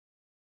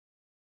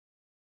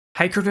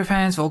Hi crypto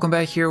fans, welcome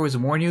back here with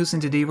more news,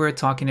 and today we're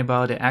talking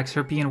about the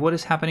XRP and what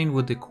is happening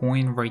with the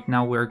coin right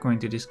now. We're going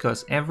to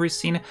discuss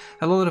everything,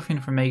 a lot of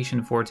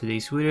information for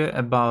today's video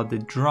about the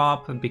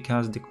drop,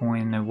 because the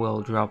coin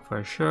will drop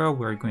for sure.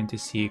 We're going to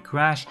see a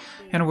crash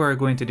and we're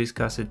going to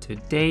discuss it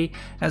today,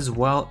 as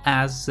well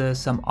as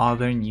some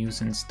other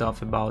news and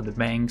stuff about the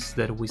banks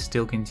that we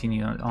still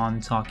continue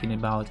on talking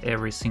about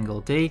every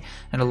single day,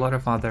 and a lot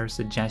of other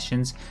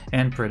suggestions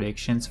and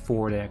predictions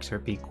for the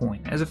XRP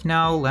coin. As of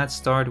now, let's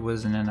start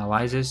with an analysis.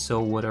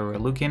 So what are we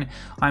looking?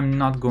 I'm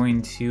not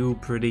going to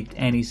predict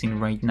anything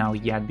right now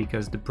yet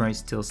because the price is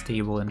still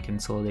stable and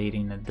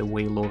consolidating at the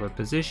way lower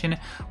position.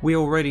 We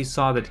already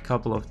saw that a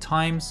couple of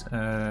times.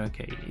 I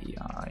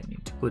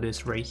need to put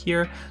this right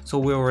here. So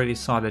we already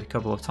saw that a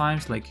couple of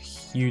times, like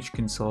huge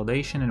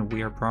consolidation, and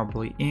we are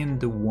probably in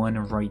the one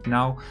right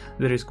now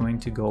that is going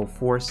to go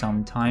for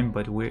some time,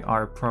 but we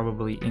are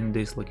probably in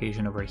this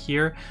location over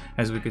here.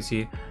 As we could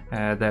see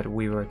that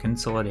we were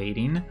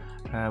consolidating.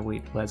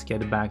 Let's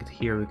get back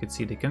here. We could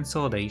see the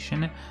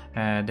consolidation,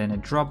 then a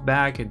drop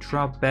back,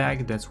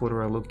 that's what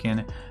we're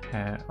looking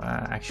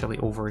actually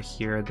over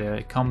here,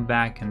 the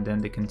comeback, and then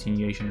the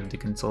continuation of the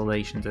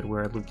consolidation that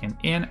we're looking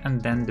in,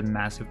 and then the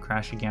massive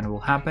crash again will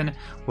happen.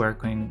 We're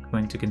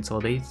going to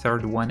consolidate,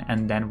 third one,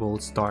 and then we'll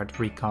start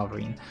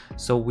recovering.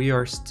 So we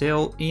are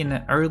still in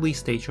an early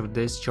stage of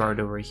this chart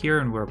over here,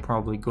 and we're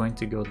probably going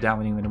to go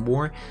down even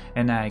more,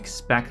 and I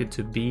expect it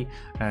to be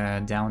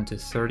down to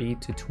 30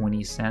 to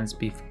 20 cents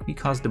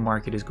because the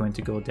market is going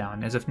to go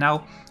down. As of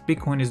now,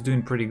 Bitcoin is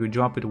doing pretty good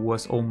job. It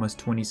was almost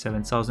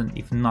 27,000,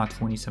 if not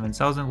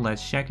 27,000.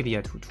 Let's check it.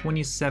 Yeah, to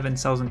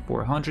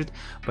 27,400,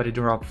 but it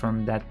dropped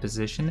from that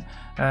position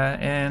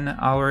an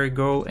hour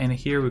ago, and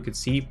here we could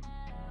see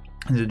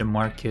that the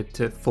market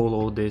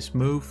followed this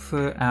move.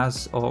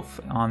 As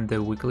of on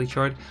the weekly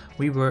chart,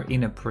 we were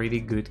in a pretty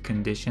good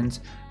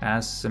conditions,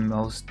 as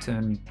most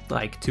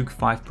took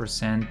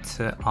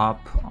 5% up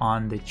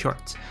on the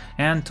charts.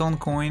 And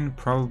ALTCOIN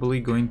probably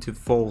going to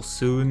fall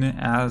soon,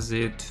 as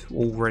it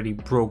already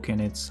broken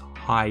its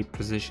high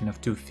position of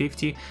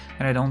 250,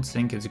 and I don't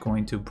think it's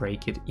going to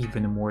break it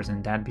even more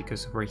than that,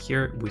 because over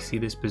here we see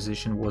this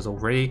position was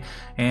already,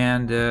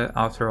 and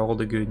after all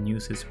the good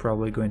news, it's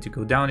probably going to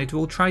go down. It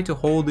will try to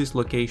hold this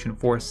location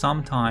for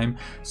some time,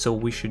 so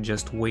we should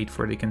just wait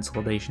for the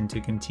consolidation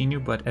to continue,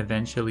 but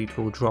eventually it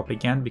will drop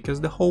again because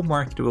the whole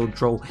market will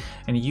drop,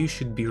 and you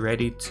should be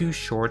ready to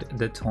short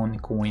the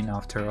ALTCOIN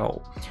after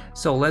all.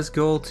 So let's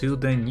go to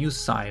the news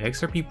side.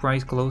 XRP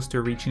price close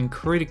to reaching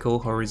critical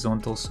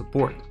horizontal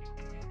support.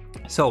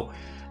 So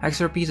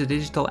XRP, the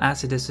digital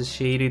asset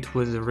associated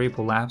with the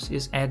Ripple Labs,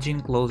 is edging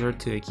closer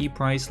to a key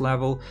price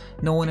level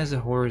known as a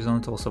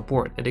horizontal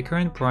support. At the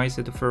current price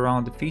of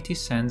around 50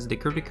 cents, the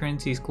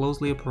cryptocurrency is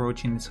closely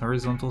approaching its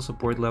horizontal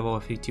support level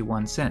of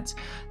 51 cents.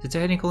 The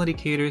technical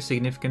indicator is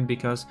significant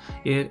because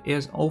it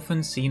is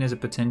often seen as a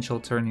potential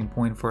turning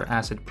point for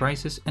asset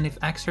prices, and if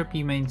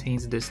XRP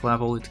maintains this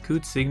level, it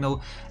could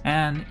signal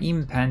an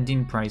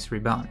impending price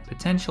rebound,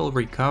 potential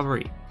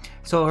recovery.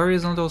 So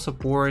horizontal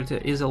support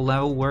is a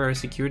level where a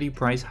security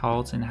price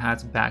halts and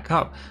heads back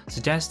up,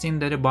 suggesting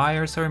that the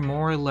buyers are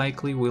more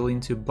likely willing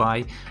to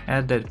buy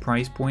at that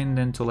price point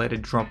than to let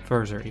it drop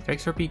further. If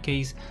XRP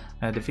case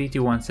the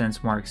 51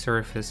 cents mark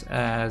surface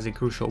as a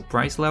crucial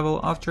price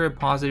level after a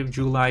positive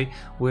July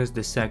with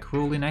the SEC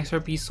ruling,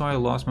 XRP saw a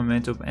loss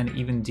momentum and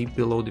even deep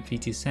below the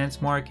 50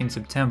 cents mark in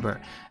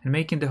September, and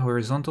making the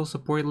horizontal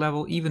support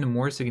level even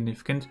more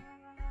significant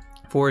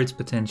for its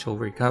potential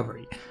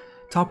recovery.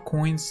 Top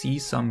coins see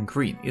some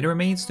green. It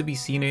remains to be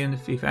seen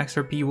if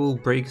XRP will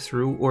break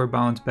through or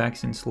bounce back,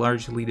 since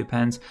largely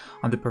depends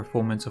on the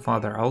performance of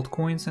other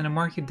altcoins, and the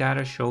market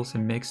data shows a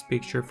mixed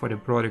picture for the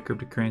broader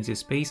cryptocurrency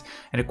space.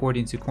 And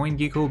according to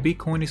CoinGecko,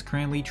 Bitcoin is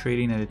currently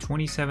trading at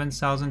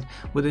 27,000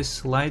 with a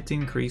slight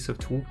increase of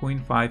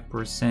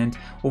 2.5%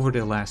 over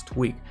the last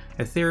week.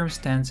 Ethereum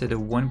stands at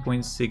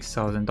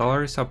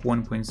 $1,600, up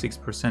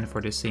 1.6% for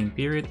the same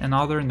period, and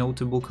other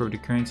notable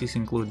cryptocurrencies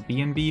include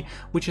BNB,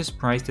 which is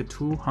priced at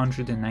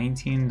 $219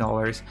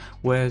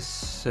 with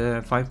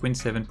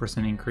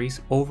 5.7%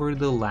 increase over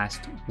the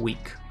last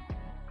week.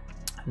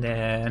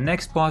 The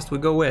next post we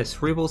go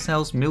with Ripple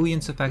sells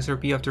millions of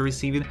XRP after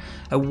receiving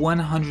a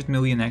 100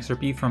 million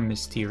XRP from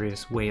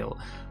mysterious whale.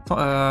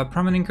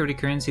 Prominent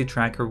cryptocurrency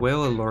tracker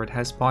Whale Alert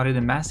has spotted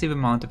a massive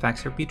amount of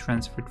XRP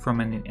transferred from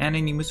an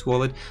anonymous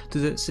wallet to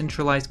the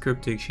centralized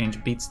crypto exchange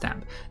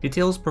Bitstamp.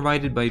 Details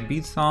provided by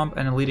Bitstamp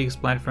analytics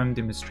platform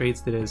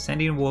demonstrates that the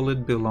sending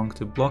wallet belonged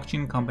to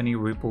blockchain company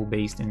Ripple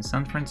based in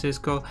San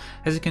Francisco,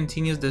 as it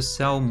continues to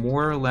sell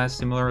more or less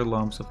similar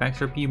lumps of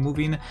XRP,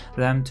 moving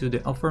them to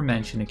the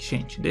aforementioned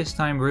exchange. This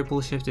time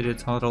Ripple shifted a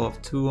total of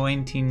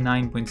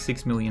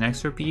 29.6 million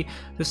XRP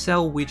to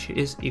sell, which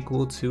is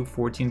equal to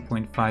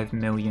 14.5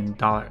 million million.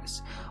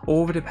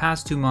 Over the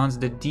past 2 months,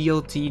 the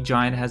DLT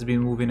giant has been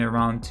moving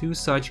around 2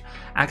 such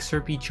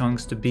XRP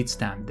chunks to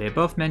Bitstamp. The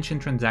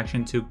above-mentioned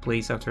transaction took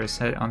place after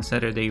on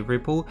Saturday.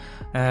 Ripple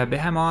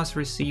Behemoth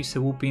receives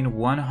a whopping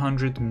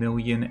 100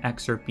 million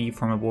XRP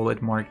from a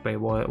wallet marked by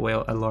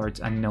well alert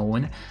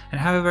unknown,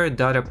 and however,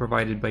 data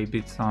provided by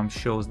Bitstamp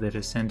shows that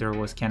the sender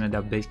was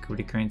Canada-based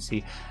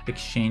cryptocurrency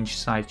exchange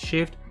site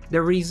Shift.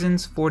 The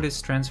reasons for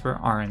this transfer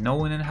are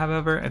unknown, and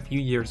however, a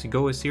few years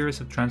ago a series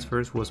of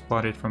transfers was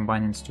spotted from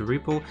Binance to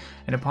Ripple,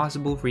 and a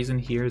possible reason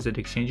here is that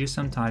exchanges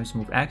sometimes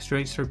move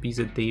extra XRPs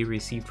that they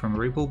received from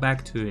Ripple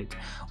back to it,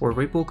 or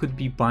Ripple could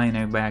be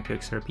buying back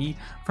XRP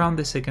from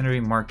the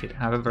secondary market.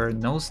 However,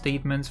 no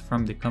statements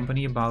from the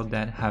company about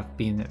that have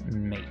been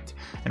made.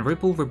 And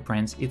Ripple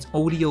rebrands its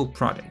ODO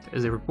product.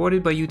 As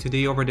reported by you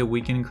today over the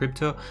weekend in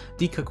crypto,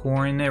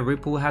 ALTCOIN,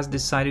 Ripple has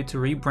decided to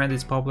rebrand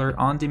its popular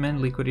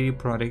on-demand liquidity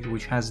product,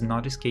 which has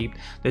not escaped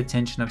the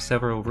attention of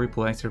several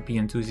Ripple XRP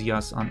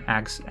enthusiasts on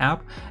X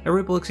app. A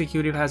Ripple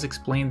executive has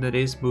explained that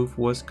this move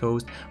was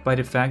caused by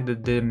the fact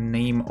that the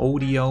name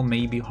ODO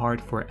may be hard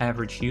for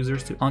average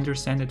users to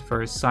understand at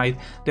first sight.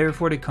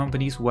 Therefore, the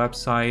company's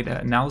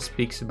website now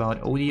speaks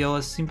about ODO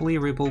as simply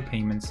Ripple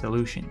Payment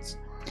Solutions.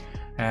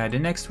 The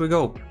next we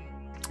go.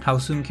 How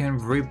soon can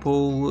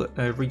Ripple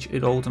reach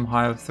its all-time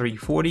high of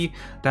 340?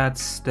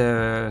 That's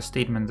the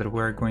statement that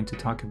we're going to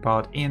talk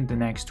about in the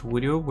next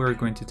video. We're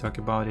going to talk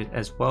about it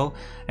as well.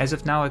 As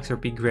of now,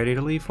 XRP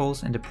gradually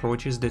falls and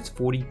approaches that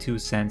 42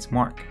 cents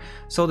mark.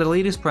 So the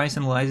latest price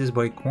analysis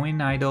by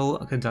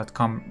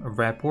coinidle.com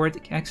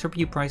report,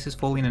 XRP price is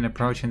falling and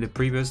approaching the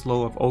previous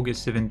low of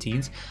August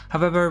 17th,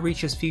 however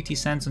reaches 50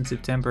 cents on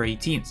September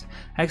 18th.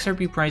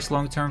 XRP price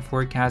long-term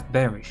forecast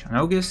bearish. On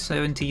August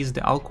 17th,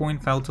 the altcoin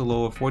fell to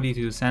low of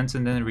 42 cents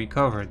and then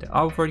recovered. The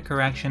upward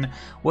correction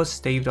was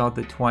staved out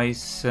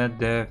twice at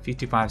the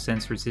 55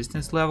 cents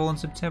resistance level on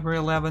September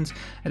 11th,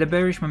 and the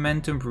bearish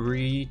momentum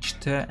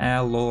reached a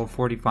low of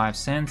 45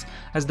 cents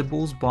as the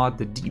bulls bought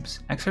the deeps.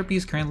 XRP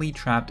is currently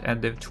trapped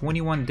at the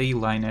 21-day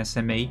line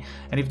SMA,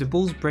 and if the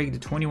bulls break the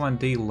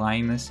 21-day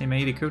line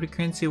SMA, the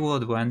cryptocurrency will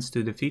advance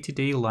to the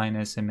 50-day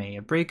line SMA.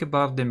 A break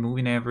above the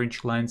moving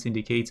average lines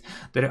indicates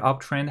that the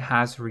uptrend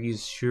has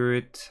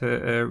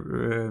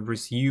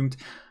resumed.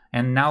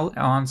 And now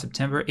on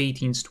September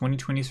 18th,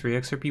 2023,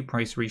 XRP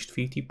price reached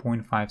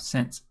 50.5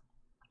 cents.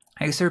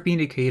 XRP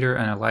indicator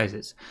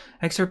analysis.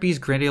 XRP is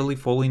gradually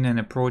falling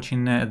and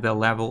approaching the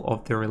level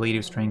of the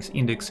relative strength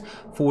index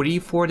 40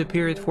 for the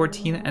period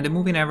 14, and the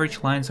moving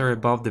average lines are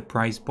above the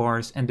price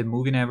bars, and the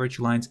moving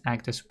average lines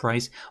act as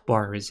price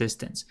bar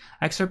resistance.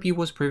 XRP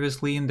was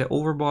previously in the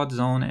overbought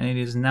zone, and it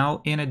is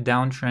now in a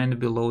downtrend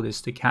below the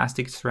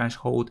stochastic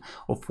threshold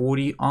of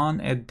 40 on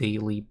a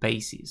daily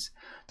basis.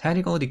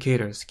 Technical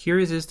indicators. Key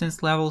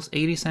resistance levels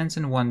 80 cents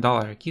and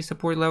 $1. Key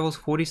support levels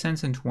 40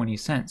 cents and 20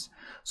 cents.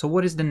 So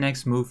what is the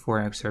next move for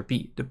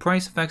XRP? The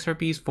price of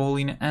XRP is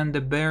falling and the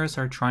bears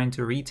are trying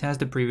to retest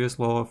the previous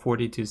low of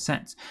 42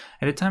 cents.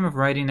 At the time of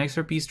writing,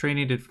 XRP is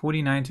trading at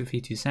 49 to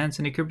 50 cents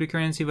and the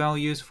cryptocurrency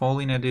value is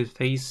falling as it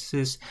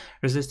faces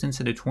resistance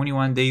at the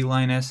 21-day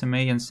line SMA,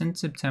 and since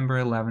September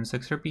 11th,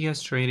 XRP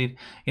has traded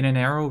in a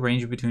narrow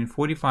range between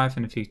 45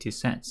 and 50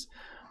 cents.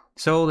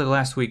 So the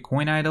last week,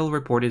 CoinIdle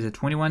reported the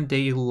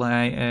 21-day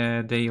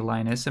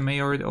line SMA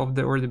or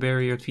the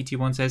barrier at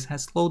 51 cents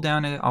has slowed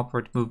down the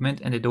upward movement,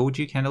 and the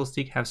doji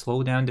candlestick have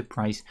slowed down the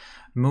price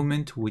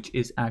movement, which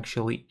is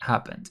actually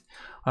happened.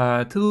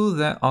 To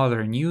the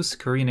other news,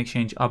 Korean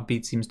exchange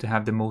Upbeat seems to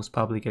have the most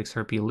public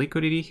XRP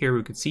liquidity. Here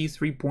we could see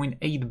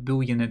 3.8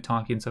 billion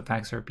tokens of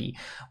XRP,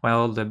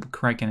 while the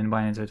Kraken and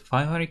Binance at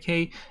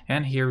 500k,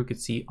 and here we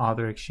could see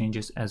other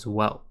exchanges as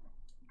well.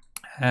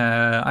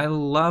 I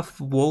love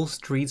Wall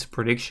Street's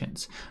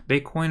predictions.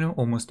 Bitcoin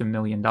almost $1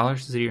 million,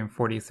 Ethereum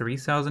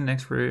 43,000,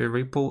 next for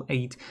Ripple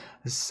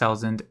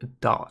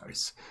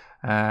 $8,000.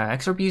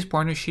 XRP's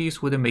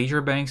partnerships with the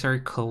major banks are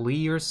a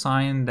clear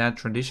sign that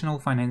traditional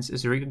finance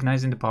is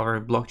recognizing the power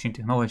of blockchain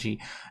technology.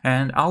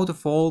 And out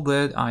of all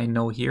that I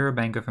know here,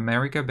 Bank of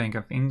America, Bank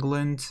of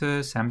England,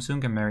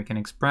 Samsung, American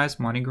Express,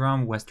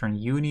 MoneyGram, Western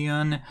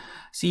Union,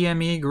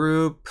 CME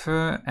Group,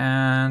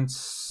 and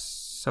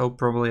so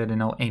probably I don't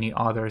know any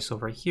others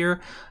over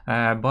here,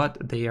 but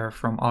they are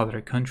from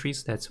other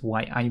countries. That's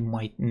why I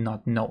might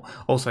not know.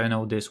 Also, I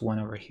know this one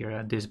over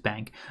here, this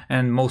bank,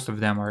 and most of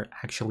them are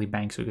actually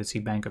banks. We could see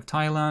Bank of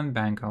Thailand,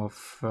 Bank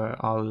of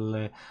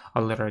Al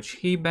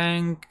Rajhi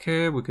Bank.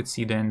 We could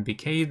see the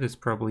NBK. That's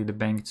probably the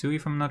bank too,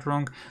 if I'm not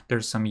wrong.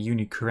 There's some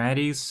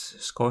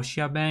Unicredits,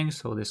 Scotia Bank,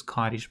 so the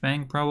Scottish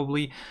bank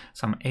probably.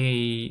 Some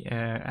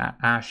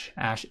Ashon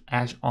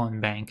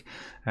Bank.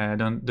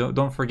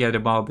 Don't forget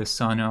about the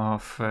son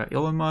of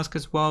Elon Musk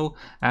as well,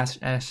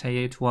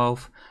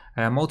 SHA12.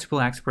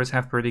 Multiple experts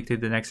have predicted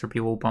that XRP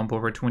will pump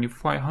over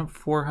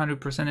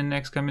 2,400% in the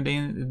next coming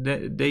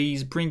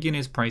days, bringing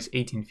its price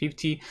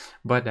 1850,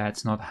 but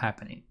that's not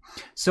happening.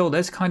 So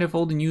that's kind of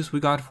all the news we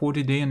got for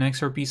today on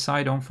XRP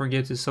side. Don't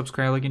forget to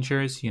subscribe, like, and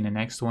share. See you in the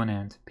next one,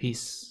 and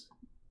peace.